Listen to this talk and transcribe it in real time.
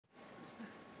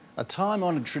A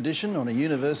time-honoured tradition on a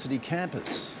university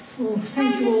campus. Well,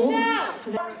 thank you all for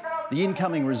that. The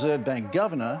incoming Reserve Bank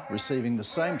Governor receiving the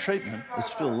same treatment as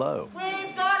Phil Lowe.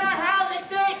 We've got a housing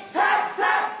fix!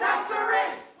 Tax for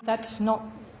rent! That's not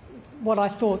what I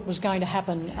thought was going to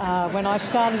happen when I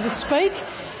started to speak.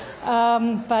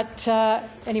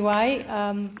 Anyway...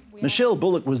 Michelle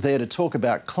Bullock was there to talk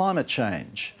about climate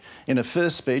change in her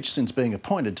first speech since being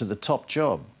appointed to the top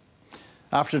job.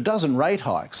 After a dozen rate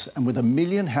hikes and with 1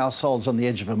 million households on the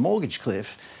edge of a mortgage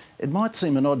cliff, it might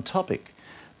seem an odd topic,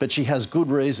 but she has good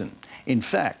reason. In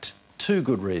fact, 2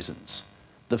 good reasons.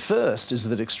 The first is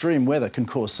that extreme weather can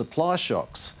cause supply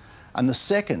shocks, and the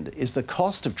second is the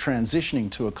cost of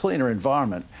transitioning to a cleaner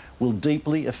environment will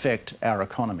deeply affect our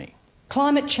economy.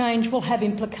 Climate change will have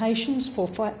implications for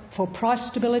price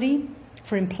stability,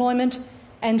 for employment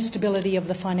and stability of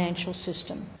the financial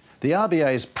system. The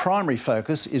RBA's primary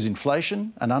focus is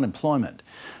inflation and unemployment,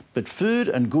 but food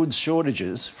and goods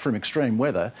shortages from extreme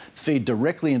weather feed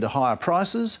directly into higher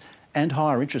prices and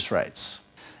higher interest rates.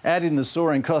 Add in the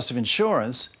soaring cost of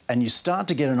insurance and you start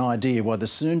to get an idea why the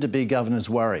soon-to-be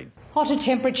governor's worried. Hotter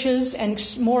temperatures and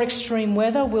more extreme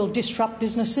weather will disrupt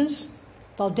businesses.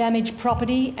 They'll damage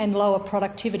property and lower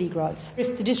productivity growth.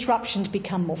 If the disruptions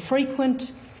become more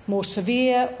frequent, more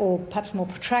severe or perhaps more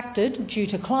protracted due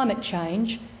to climate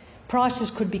change,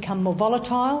 prices could become more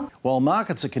volatile. While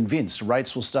markets are convinced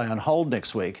rates will stay on hold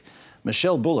next week,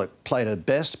 Michelle Bullock played her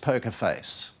best poker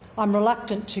face. I'm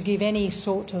reluctant to give any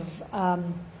sort of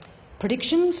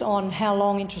predictions on how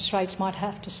long interest rates might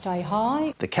have to stay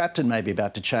high. The captain may be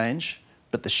about to change,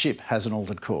 but the ship hasn't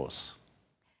altered course.